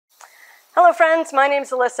Hello friends, my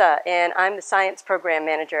name's Alissa and I'm the Science Program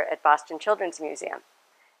Manager at Boston Children's Museum.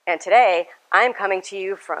 And today I'm coming to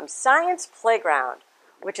you from Science Playground,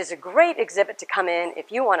 which is a great exhibit to come in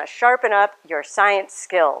if you want to sharpen up your science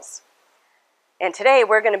skills. And today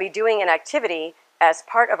we're going to be doing an activity as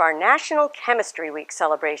part of our National Chemistry Week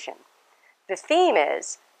celebration. The theme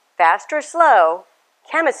is Fast or Slow,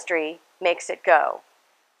 Chemistry Makes It Go.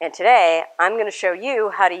 And today I'm going to show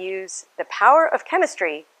you how to use the power of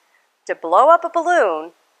chemistry to blow up a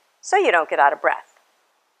balloon so you don't get out of breath.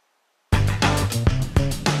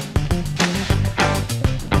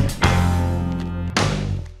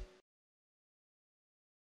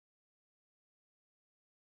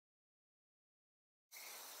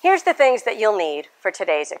 Here's the things that you'll need for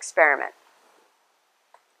today's experiment.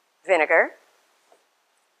 Vinegar,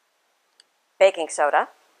 baking soda,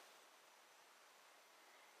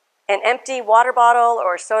 an empty water bottle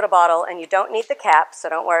or soda bottle, and you don't need the cap, so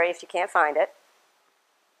don't worry if you can't find it,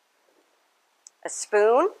 a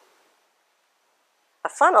spoon, a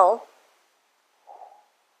funnel,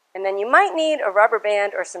 and then you might need a rubber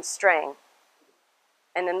band or some string.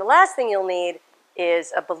 And then the last thing you'll need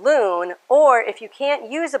is a balloon, or if you can't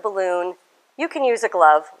use a balloon, you can use a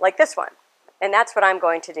glove like this one. And that's what I'm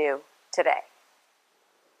going to do today.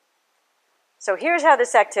 So here's how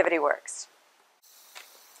this activity works.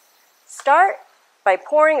 Start by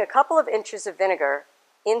pouring a couple of inches of vinegar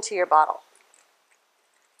into your bottle.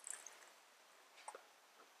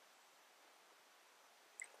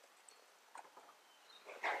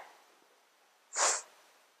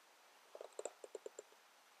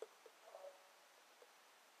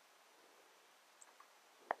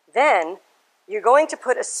 Then you're going to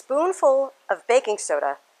put a spoonful of baking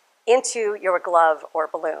soda into your glove or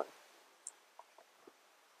balloon.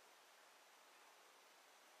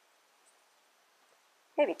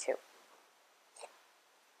 Maybe two.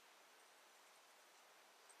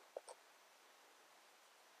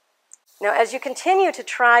 Now, as you continue to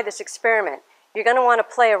try this experiment, you're going to want to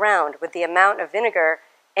play around with the amount of vinegar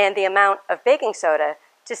and the amount of baking soda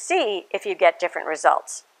to see if you get different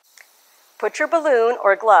results. Put your balloon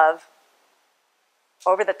or glove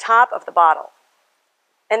over the top of the bottle.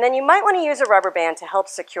 And then you might want to use a rubber band to help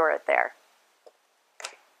secure it there.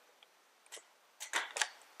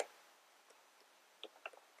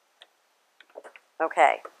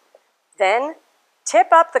 Okay. Then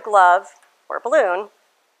tip up the glove or balloon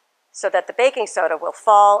so that the baking soda will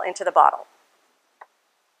fall into the bottle.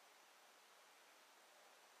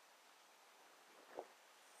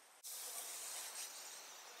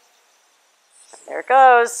 There it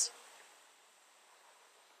goes.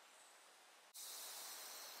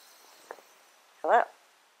 Hello.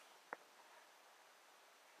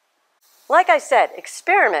 Like I said,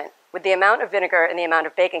 experiment with the amount of vinegar and the amount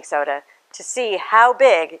of baking soda to see how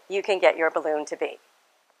big you can get your balloon to be.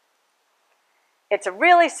 It's a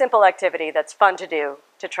really simple activity that's fun to do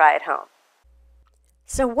to try at home.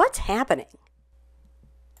 So what's happening?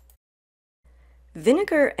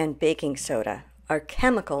 Vinegar and baking soda are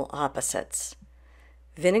chemical opposites.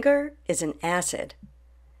 Vinegar is an acid,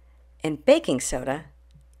 and baking soda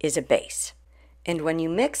is a base. And when you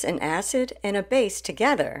mix an acid and a base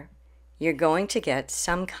together, you're going to get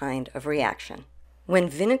some kind of reaction. When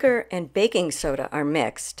vinegar and baking soda are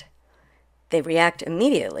mixed, they react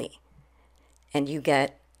immediately, and you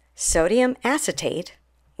get sodium acetate,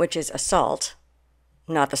 which is a salt,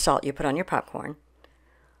 not the salt you put on your popcorn,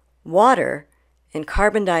 water, and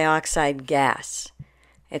carbon dioxide gas.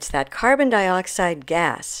 It's that carbon dioxide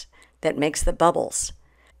gas that makes the bubbles.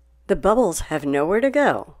 The bubbles have nowhere to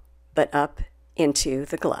go but up into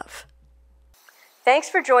the glove. Thanks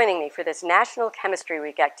for joining me for this National Chemistry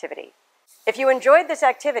Week activity. If you enjoyed this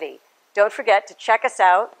activity, don't forget to check us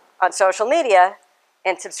out on social media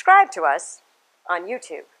and subscribe to us on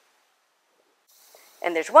YouTube.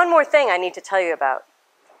 And there's one more thing I need to tell you about.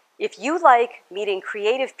 If you like meeting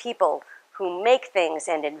creative people who make things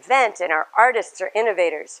and invent and are artists or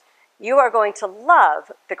innovators, you are going to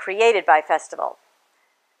love the Created By Festival.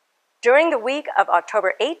 During the week of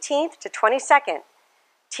October 18th to 22nd,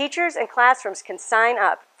 teachers and classrooms can sign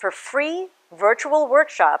up for free virtual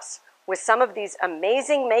workshops with some of these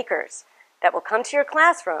amazing makers that will come to your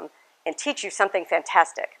classroom and teach you something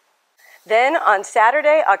fantastic. Then on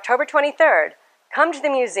Saturday, October 23rd, come to the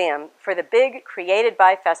museum for the big Created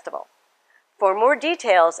By Festival. For more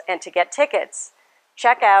details and to get tickets,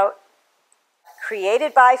 check out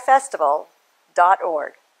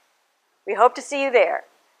createdbyfestival.org. We hope to see you there.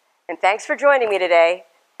 And thanks for joining me today,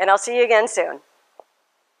 and I'll see you again soon.